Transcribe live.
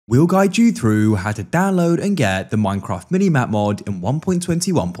We'll guide you through how to download and get the Minecraft Minimap mod in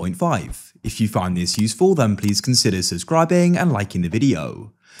 1.21.5. If you find this useful, then please consider subscribing and liking the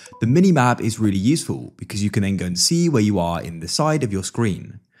video. The Minimap is really useful because you can then go and see where you are in the side of your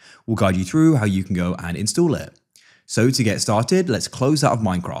screen. We'll guide you through how you can go and install it. So to get started, let's close out of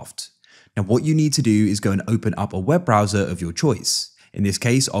Minecraft. Now what you need to do is go and open up a web browser of your choice. In this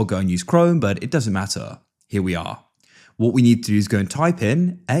case, I'll go and use Chrome, but it doesn't matter. Here we are. What we need to do is go and type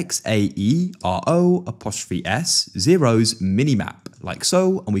in XAERO''S zeros minimap, like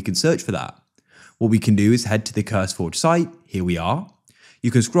so, and we can search for that. What we can do is head to the cursed forward site. Here we are.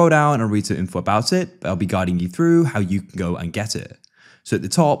 You can scroll down and read some info about it, but I'll be guiding you through how you can go and get it. So at the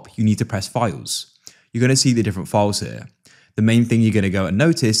top, you need to press files. You're going to see the different files here. The main thing you're going to go and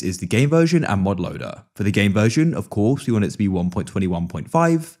notice is the game version and mod loader. For the game version, of course, we want it to be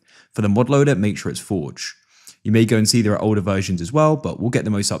 1.21.5. For the mod loader, make sure it's Forge. You may go and see there are older versions as well, but we'll get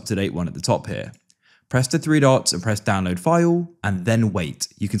the most up-to-date one at the top here. Press the three dots and press download file, and then wait.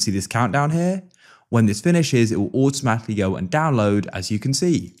 You can see this countdown here. When this finishes, it will automatically go and download, as you can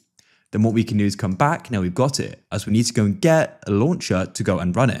see. Then what we can do is come back, now we've got it, as we need to go and get a launcher to go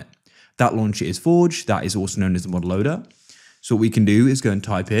and run it. That launcher is Forge, that is also known as the mod loader. So what we can do is go and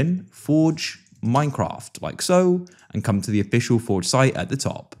type in Forge Minecraft, like so, and come to the official Forge site at the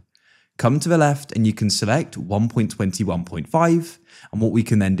top. Come to the left and you can select 1.21.5, and what we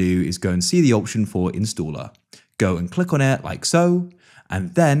can then do is go and see the option for installer. Go and click on it like so,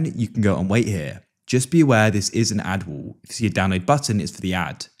 and then you can go and wait here. Just be aware this is an ad wall. If you see a download button, it's for the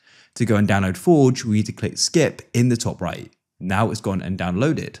ad. To go and download Forge, we need to click skip in the top right. Now it's gone and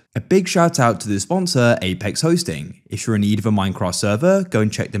downloaded. A big shout out to the sponsor, Apex Hosting. If you're in need of a Minecraft server, go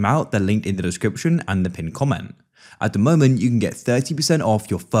and check them out. They're linked in the description and the pinned comment. At the moment, you can get 30%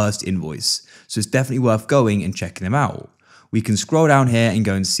 off your first invoice, so it's definitely worth going and checking them out. We can scroll down here and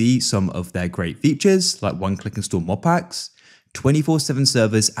go and see some of their great features, like one-click install mod packs, 24/7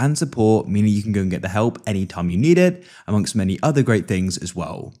 service and support, meaning you can go and get the help anytime you need it, amongst many other great things as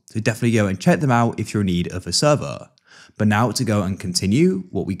well. So definitely go and check them out if you're in need of a server. But now to go and continue,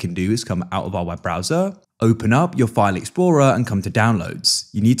 what we can do is come out of our web browser, open up your file explorer and come to downloads.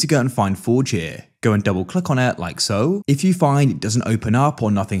 You need to go and find Forge here. Go and double click on it like so. If you find it doesn't open up or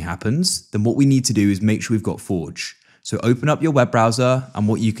nothing happens, then what we need to do is make sure we've got Forge. So open up your web browser, and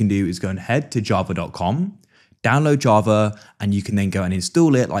what you can do is go and head to java.com, download Java, and you can then go and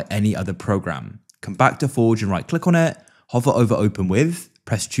install it like any other program. Come back to Forge and right click on it, hover over open with,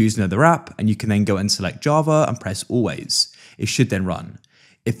 press choose another app, and you can then go and select Java and press always. It should then run.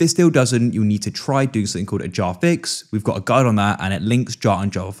 If this still doesn't, you'll need to try doing something called a jar fix. We've got a guide on that, and it links jar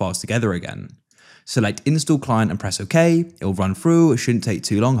and Java files together again. Select install client and press OK. It will run through. It shouldn't take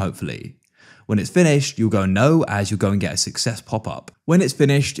too long, hopefully. When it's finished, you'll go and know, as you'll go and get a success pop-up. When it's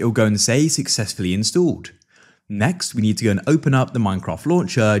finished, it'll go and say successfully installed. Next, we need to go and open up the Minecraft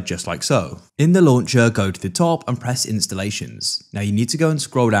launcher just like so. In the launcher, go to the top and press installations. Now you need to go and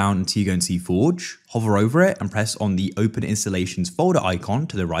scroll down until you go and see Forge, hover over it and press on the open installations folder icon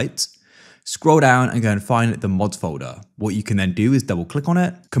to the right. Scroll down and go and find the mods folder. What you can then do is double click on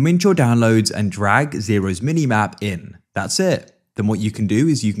it, come into your downloads and drag Zero's Minimap in. That's it. Then what you can do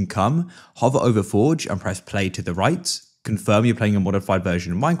is you can come, hover over Forge and press play to the right. Confirm you're playing a modified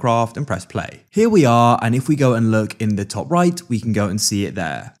version of Minecraft and press play. Here we are, and if we go and look in the top right, we can go and see it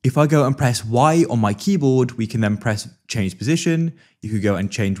there. If I go and press Y on my keyboard, we can then press change position. You could go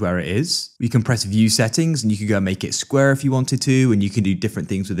and change where it is. We can press view settings and you could go and make it square if you wanted to, and you can do different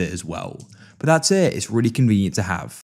things with it as well. But that's it, it's really convenient to have.